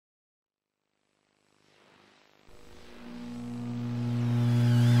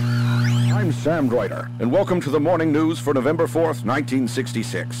Sam Droider, and welcome to the morning news for November 4th,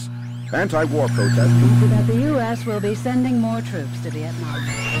 1966. Anti-war protests... that the U.S. will be sending more troops to Vietnam.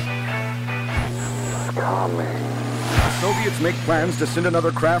 The Soviets make plans to send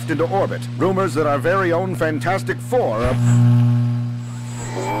another craft into orbit. Rumors that our very own Fantastic Four are...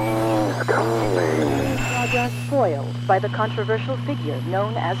 Progress foiled by the controversial figure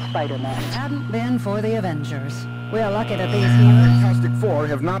known as Spider-Man. Hadn't been for the Avengers. We're lucky that these heroes... Fantastic Four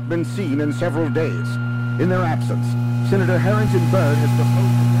have not been seen in several days. In their absence, Senator Harrington Byrd has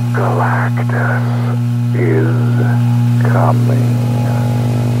proposed... Galactus is coming.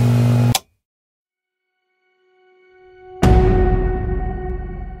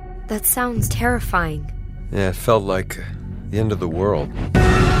 That sounds terrifying. Yeah, it felt like the end of the world.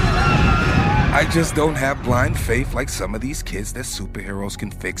 I just don't have blind faith like some of these kids that superheroes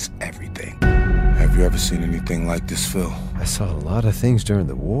can fix everything. Have you ever seen anything like this, Phil? I saw a lot of things during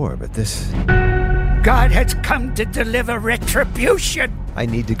the war, but this... God has come to deliver retribution! I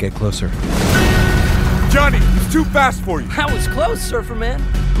need to get closer. Johnny, it's too fast for you. That was close, Surferman.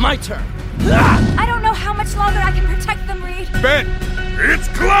 My turn. I don't know how much longer I can protect them, Reed. Ben, it's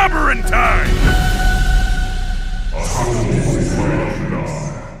clobbering time!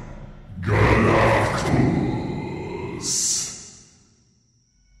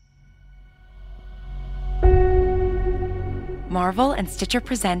 Marvel and Stitcher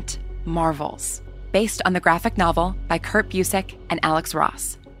present Marvels, based on the graphic novel by Kurt Busiek and Alex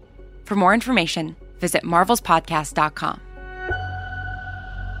Ross. For more information, visit marvelspodcast.com.